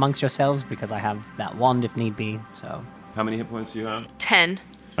up amongst yourselves because I have that wand if need be. So How many hit points do you have? 10.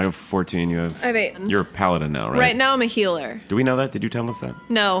 I have 14. You have. I have 8. You're a paladin now, right? Right now I'm a healer. Do we know that? Did you tell us that?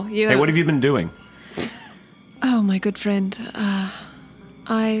 No, you Hey, what have you been doing? Oh, my good friend.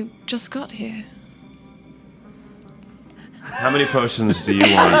 I just got here. How many potions do you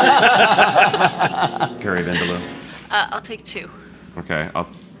want? Carrie Vandalo. I'll take 2. Okay,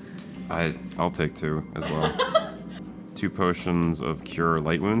 I'll take 2 as well. 2 potions of cure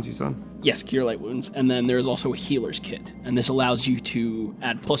light wounds, you said? Yes, cure light wounds. And then there is also a healer's kit. And this allows you to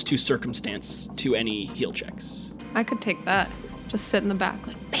add +2 circumstance to any heal checks. I could take that. Just sit in the back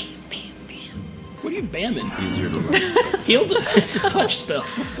like bam, bam, bam. What are you bamming? Easier to learn. Heals it? It's a touch spell.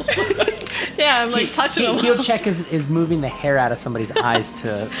 Yeah, I'm like touching them. heal check is moving the hair out of somebody's eyes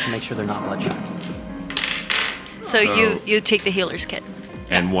to make sure they're not bloodshot. So you take the healer's kit.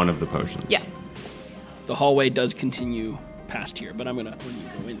 And one of the potions. Yeah. The hallway does continue past here, but I'm gonna when you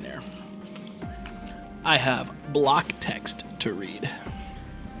go in there. I have block text to read.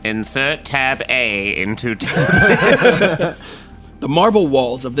 Insert tab A into tab. The marble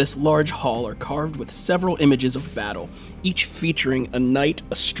walls of this large hall are carved with several images of battle, each featuring a knight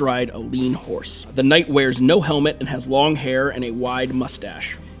astride a lean horse. The knight wears no helmet and has long hair and a wide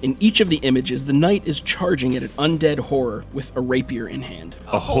mustache. In each of the images, the knight is charging at an undead horror with a rapier in hand.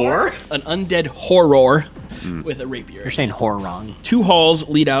 A whore? An undead horror with a rapier. You're saying horror wrong. 2 halls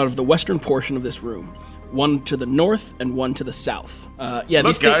lead out of the western portion of this room. One to the north and one to the south.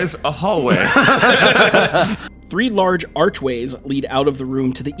 Look, guys, a hallway. 3 large archways lead out of the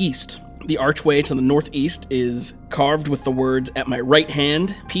room to the east. The archway to the northeast is carved with the words, "At my right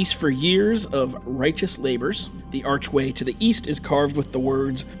hand, peace for years of righteous labors." The archway to the east is carved with the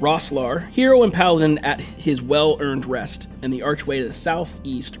words, "Roslar, hero and paladin at his well-earned rest." And the archway to the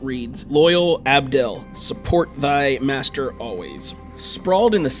southeast reads, "Loyal Abdel, support thy master always."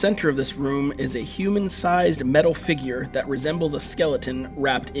 Sprawled in the center of this room is a human-sized metal figure that resembles a skeleton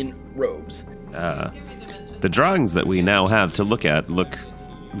wrapped in robes. The drawings that we now have to look at look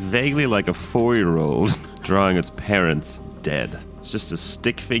vaguely like a 4-year-old drawing its parents dead. It's just a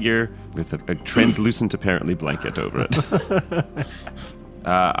stick figure with a translucent, apparently, blanket over it.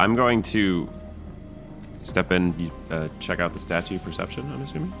 I'm going to step in, check out the statue. Perception, I'm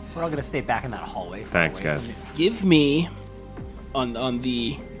assuming? We're all gonna stay back in that hallway. Thanks, guys. Give me, on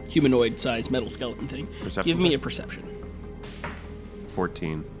the humanoid-sized metal skeleton thing, Perception give me check. a perception.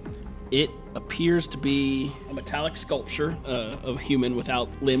 14. It appears to be a metallic sculpture of human without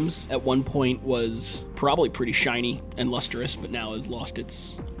limbs. At one point was probably pretty shiny and lustrous, but now has lost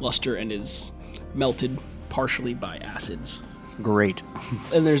its luster and is melted partially by acids. Great.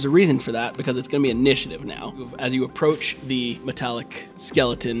 And there's a reason for that, because it's going to be initiative now. As you approach the metallic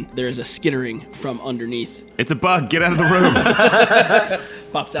skeleton, there is a skittering from underneath. It's a bug. Get out of the room.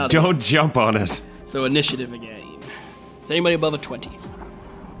 Pops out. Don't jump on us. So initiative again. Is anybody above a 20?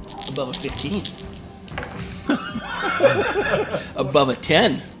 Above a 15? Above a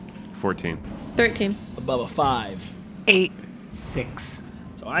 10? 14. 13. Above a 5? 8. 6.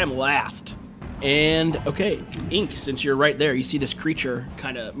 So I am last. And, okay, Ink, since you're right there, you see this creature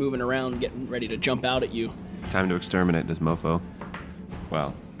kind of moving around, getting ready to jump out at you. Time to exterminate this mofo.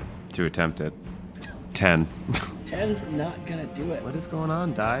 Well, to attempt it. 10. 10's not gonna do it. What is going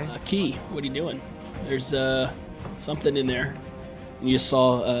on, Die? Key, what are you doing? There's something in there. And you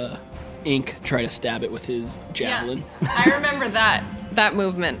saw Ink try to stab it with his javelin. Yeah, I remember that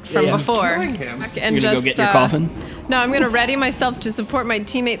movement from Yeah. before. Killing him. And You're gonna go get your coffin? No, I'm gonna ready myself to support my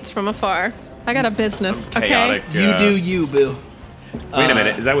teammates from afar. I got a business, okay? Chaotic. You do you, boo. Wait a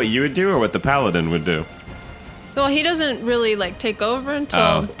minute. Is that what you would do or what the paladin would do? Well, he doesn't really like take over until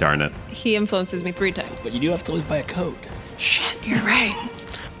Oh, darn it. he influences me 3 times. But you do have to live by a code. Shit, you're right.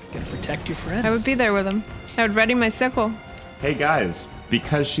 Gotta protect your friends. I would be there with him. I would ready my sickle. Hey, guys.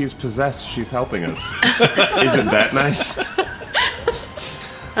 Because she's possessed, she's helping us. Isn't that nice?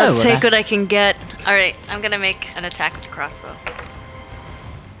 I'll well, take what I can get. All right, I'm gonna make an attack with the crossbow.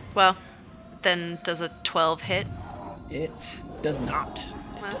 Well, then does a 12 hit? It does not.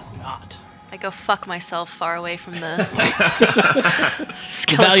 It does not. I go fuck myself far away from the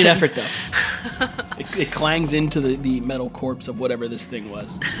It's a valiant effort, though. It clangs into the metal corpse of whatever this thing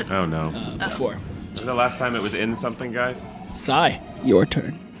was Oh, no. before. Was the last time it was in something, guys? Sai, your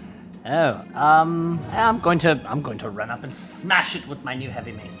turn. Oh, I'm going to run up and smash it with my new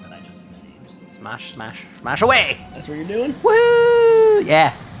heavy mace that I just received. Smash, smash, smash away! That's what you're doing? Woo!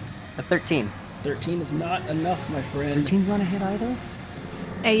 Yeah, a 13. 13 is not enough, my friend. 13's not a hit either.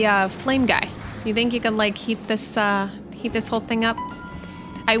 A flame guy. You think you could like heat this whole thing up?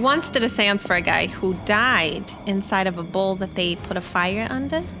 I once did a seance for a guy who died inside of a bowl that they put a fire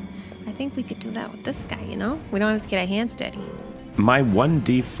under. I think we could do that with this guy, you know? We don't have to get our hands dirty. My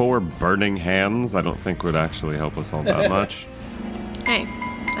 1d4 burning hands, I don't think would actually help us all that much. Hey,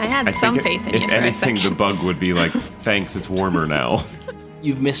 I had some faith in you if for anything, a the second. bug would be like, thanks, it's warmer now.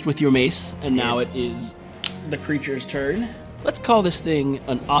 You've missed with your mace, and now it is the creature's turn. Let's call this thing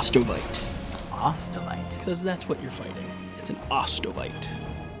an Ostovite, Ostovite. because that's what you're fighting. It's an Ostovite.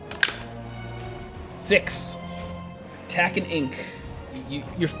 6. Attack and Ink.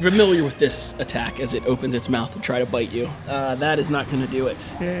 You're familiar with this attack as it opens its mouth to try to bite you. That is not going to do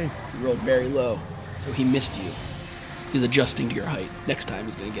it. Yay. You rolled very low, so he missed you. He's adjusting to your height. Next time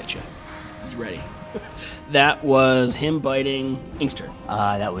he's going to get you. He's ready. That was him biting Inkster.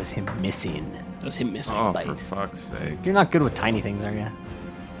 That was him missing. That was him missing. Oh, Bite. for fuck's sake. You're not good with tiny things, are you?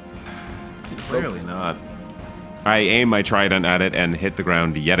 Clearly not. I aim my trident at it and hit the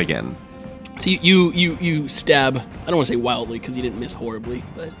ground yet again. So you stab. I don't want to say wildly because you didn't miss horribly,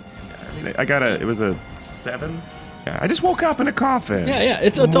 but I mean, it was a 7? Yeah, I just woke up in a coffin. yeah,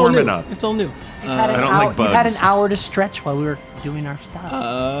 it's all warming new. up. It's all new. I don't like You had an bugs. hour to stretch while we were doing our stuff.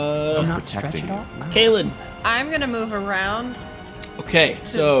 Do you not stretch protecting at all? No. Kaylin. I'm gonna move around. Okay,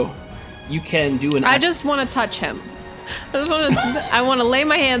 so you can do an. I just want to touch him. I want to lay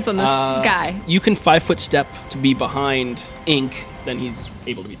my hands on this guy. You can 5-foot step to be behind Ink, then he's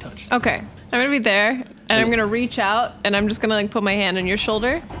able to be touched. Okay, I'm gonna be there, and I'm gonna reach out, and I'm just gonna like put my hand on your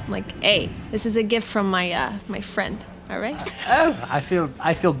shoulder. I'm like, hey, this is a gift from my my friend. All right. Oh,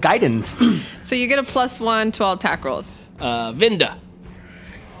 I feel guidanced. So you get a +1 to all attack rolls. Vinda.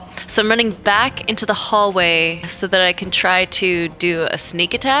 So I'm running back into the hallway so that I can try to do a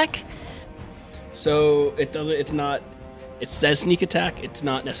sneak attack. So it doesn't. It's not. It says sneak attack. It's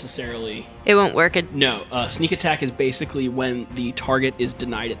not necessarily. It won't work. No. Sneak attack is basically when the target is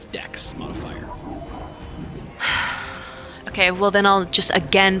denied its dex modifier. Okay, well then I'll just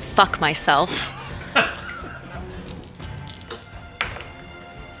again fuck myself.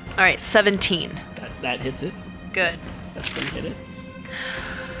 All right, 17. That hits it. Good. That's gonna hit it.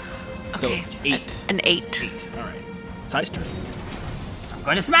 Okay. So 8. An 8. 8. All right. Sai's turn. I'm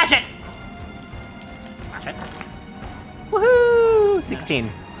going to smash it. Smash it. Woohoo!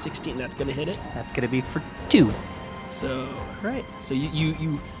 16. 16. That's gonna hit it. That's gonna be for 2. So right. So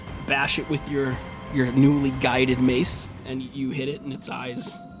you bash it with your newly guided mace, and you hit it, and its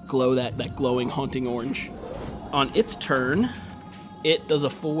eyes glow that glowing, haunting orange. On its turn, it does a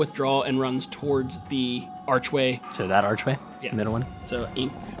full withdrawal and runs towards the archway. So that archway, Yeah. middle one. So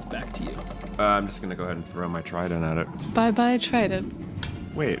Ink, it's back to you. I'm just going to go ahead and throw my trident at it. Bye, Trident.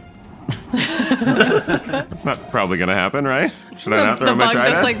 Wait. That's not probably gonna happen, right? Should I not The throw my bug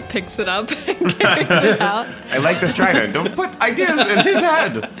trident? just like picks it up and carries it out. I like this trident. Don't put ideas in his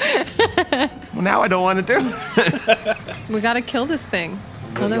head. Well, now I don't want to do it. We gotta kill this thing.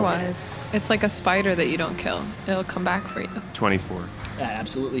 Otherwise, it's like a spider that you don't kill. It'll come back for you. 24. That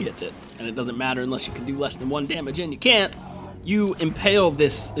absolutely hits it. And it doesn't matter unless you can do less than 1 damage, and you can't. You impale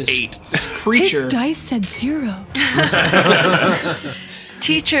this 8. This creature. His dice said 0.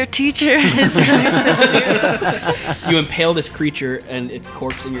 Teacher, his dice is 0. You impale this creature and its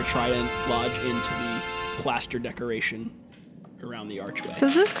corpse and your trident lodge into the plaster decoration around the archway.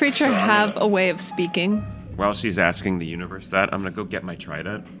 Does this creature have a way of speaking? While she's asking the universe that, I'm gonna go get my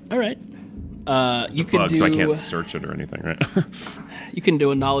trident. All right. You can Bug, do. so I can't search it or anything, right? You can do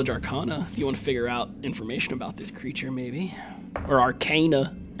a knowledge arcana if you want to figure out information about this creature, maybe, or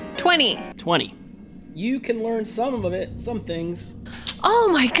arcana. 20. 20. You can learn some of it, some things. Oh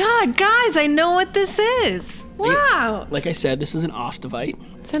my god, guys, I know what this is. Wow. Like I said, this is an Ostovite,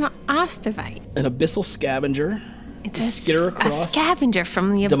 It's an Ostovite. an abyssal scavenger. It's You skitter across a scavenger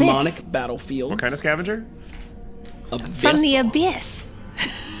from the abyss. demonic battlefields. What kind of scavenger? Abyssal. From the abyss.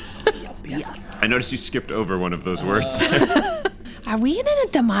 I noticed you skipped over one of those words. Are we in a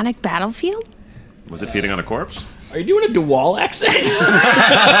demonic battlefield? Was it feeding on a corpse? Are you doing a DeWall accent?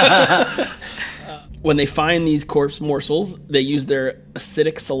 When they find these corpse morsels, they use their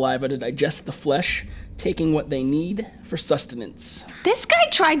acidic saliva to digest the flesh, taking what they need for sustenance. This guy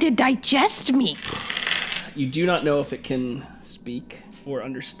tried to digest me. You do not know if it can speak or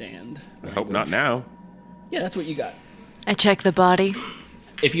understand. I hope not now. Yeah, that's what you got. I check the body.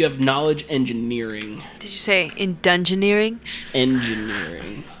 If you have knowledge engineering, Did you say in dungeoneering?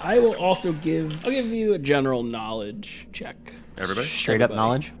 I will also I'll give you a general knowledge check. Everybody? Straight up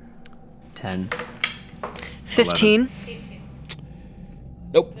knowledge. 10. 15.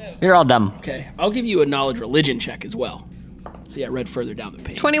 Nope. You're all dumb. Okay, I'll give you a knowledge religion check as well. See, I read further down the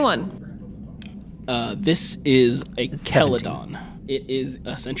page. 21. This is a 17. Keladon. It is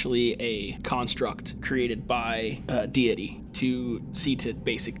essentially a construct created by a deity to see to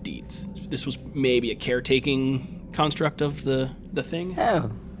basic deeds. This was maybe a caretaking construct of the thing.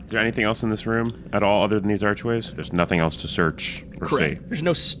 Oh. Is there anything else in this room at all other than these archways? There's nothing else to search or Correct. see. There's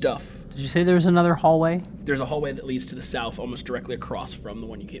no stuff. Did you say there was another hallway? There's a hallway that leads to the south, almost directly across from the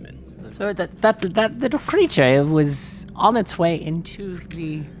one you came in. So that little creature was on its way into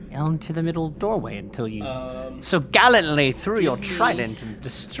the middle doorway until you so gallantly threw your trident and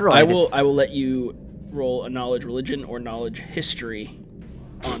destroyed it. I will let you roll a knowledge religion or knowledge history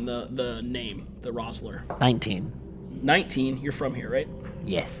on the name, the Rosler. 19. 19. You're from here, right?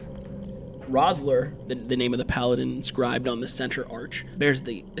 Yes. Rosler, the name of the paladin inscribed on the center arch, bears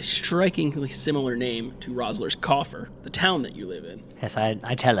the strikingly similar name to Rosler's Coffer, the town that you live in. Yes, I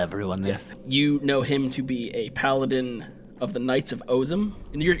tell everyone this. You know him to be a paladin of the Knights of Ozum,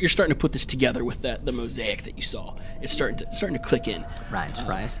 and you're starting to put this together with the mosaic that you saw. It's starting to click in.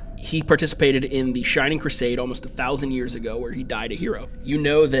 Right. He participated in the Shining Crusade almost 1,000 years ago, where he died a hero. You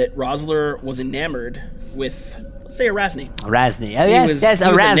know that Rosler was enamored with, let's say, Erasni. Erasni. Oh, He yes, was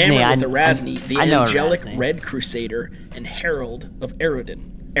Erasni. enamored with Erasni, the I know angelic Erasni. Red Crusader and herald of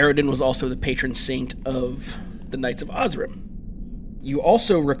Eredin. Eredin was also the patron saint of the Knights of Osrim. You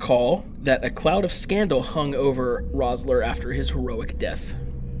also recall that a cloud of scandal hung over Rosler after his heroic death.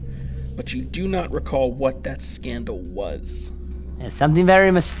 But you do not recall what that scandal was. There's something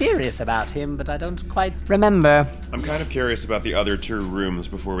very mysterious about him, but I don't quite remember. I'm kind of curious about the other 2 rooms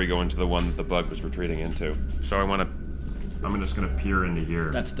before we go into the one that the bug was retreating into. So I'm just gonna peer into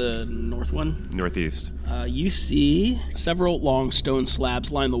here. That's the north one. Northeast. You see several long stone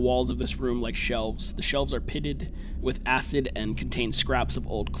slabs line the walls of this room like shelves. The shelves are pitted with acid and contain scraps of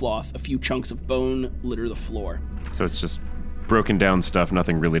old cloth. A few chunks of bone litter the floor. So it's just broken down stuff,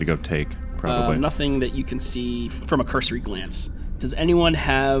 nothing really to go take, probably. Nothing that you can see from a cursory glance. Does anyone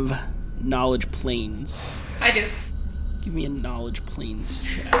have knowledge planes? I do. Give me a knowledge planes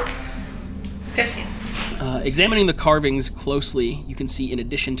check. 15. Examining the carvings closely, you can see, in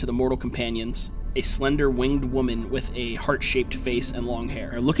addition to the mortal companions, a slender winged woman with a heart-shaped face and long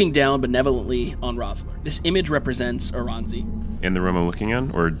hair, looking down benevolently on Rosler. This image represents Aranzi. In the room I'm looking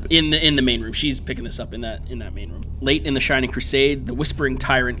in? Or In the main room. She's picking this up in that main room. Late in the Shining Crusade, the Whispering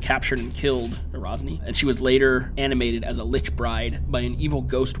Tyrant captured and killed Erasni, and she was later animated as a lich bride by an evil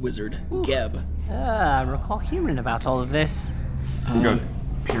ghost wizard, Geb. I recall hearing about all of this. go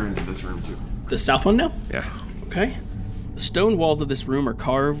peer into this room too. The south one now? Yeah. Okay. The stone walls of this room are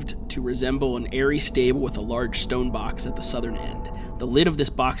carved to resemble an airy stable with a large stone box at the southern end. The lid of this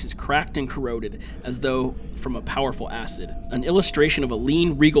box is cracked and corroded, as though from a powerful acid. An illustration of a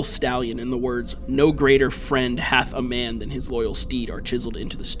lean, regal stallion and the words, "No greater friend hath a man than his loyal steed," are chiseled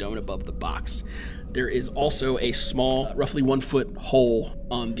into the stone above the box. There is also a small, roughly 1 foot hole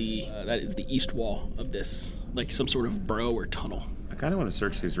on that is the east wall of this, like some sort of burrow or tunnel. I kind of want to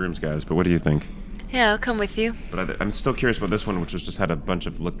search these rooms, guys, but what do you think? Yeah, I'll come with you. But I'm still curious about this one, which just had a bunch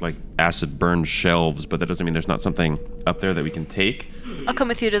of looked like acid burned shelves, but that doesn't mean there's not something up there that we can take. I'll come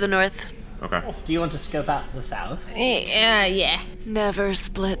with you to the north. Okay. Do you want to scope out the south? Yeah. Never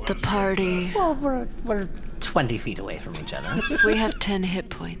split the party. Well, we're 20 feet away from each other. We have 10 hit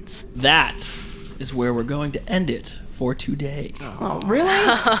points. That is where we're going to end it for today. Oh, really?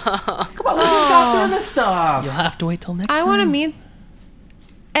 Come on, let's just go through this stuff. You'll have to wait till next time. I want to meet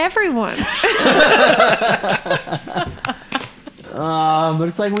everyone. But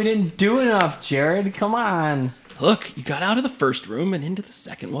it's like we didn't do enough, Jared. Come on. Look, you got out of the first room and into the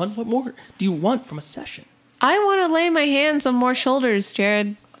second one. What more do you want from a session? I want to lay my hands on more shoulders,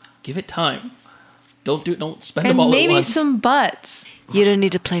 Jared. Give it time. Don't spend And them all at maybe once. some butts. You don't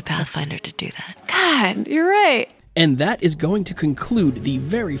need to play Pathfinder to do that. God, you're right. And that is going to conclude the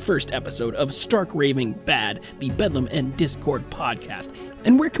very first episode of Stark Raving Bad, the Bedlam and Discord podcast.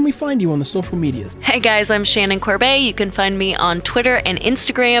 And where can we find you on the social medias? Hey guys, I'm Shannon Corbet. You can find me on Twitter and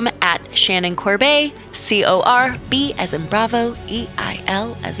Instagram at Shannon Corbet, C-O-R-B as in Bravo,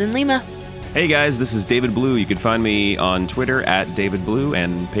 E-I-L as in Lima. Hey guys, this is David Blue. You can find me on Twitter at David Blue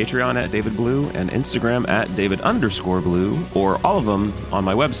and Patreon at David Blue and Instagram at David_Blue, or all of them on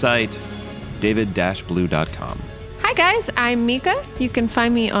my website, david-blue.com. Hi guys, I'm Mika. You can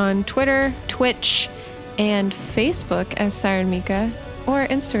find me on Twitter, Twitch, and Facebook as Siren Mika, or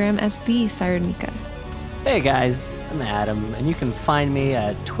Instagram as the Siren Mika. Hey guys, I'm Adam, and you can find me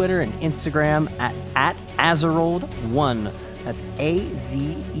at Twitter and Instagram at Azerold1. That's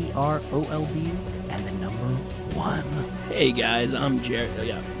A-Z-E-R-O-L-D and the number 1. Hey guys, I'm Jared.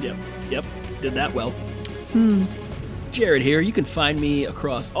 Yep. Did that well. Jared here. You can find me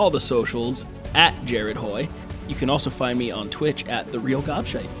across all the socials at Jared Hoy. You can also find me on Twitch at The Real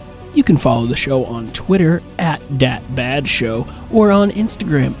Gobshite. You can follow the show on Twitter at DatBadShow or on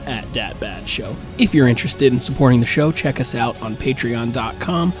Instagram at DatBadShow. If you're interested in supporting the show, check us out on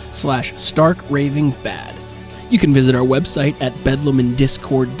patreon.com/StarkRavingBad. You can visit our website at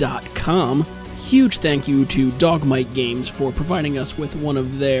bedlamanddiscord.com. Huge thank you to Dogmite Games for providing us with one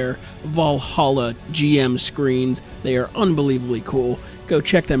of their Valhalla GM screens. They are unbelievably cool. Go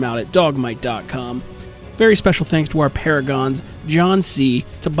check them out at dogmite.com. Very special thanks to our paragons, John C.,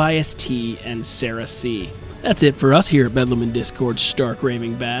 Tobias T., and Sarah C. That's it for us here at Bedlam and Discord's Stark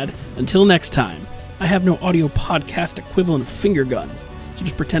Raving Bad. Until next time, I have no audio podcast equivalent of finger guns, so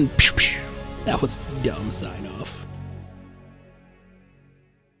just pretend pew pew. That was dumb sign off.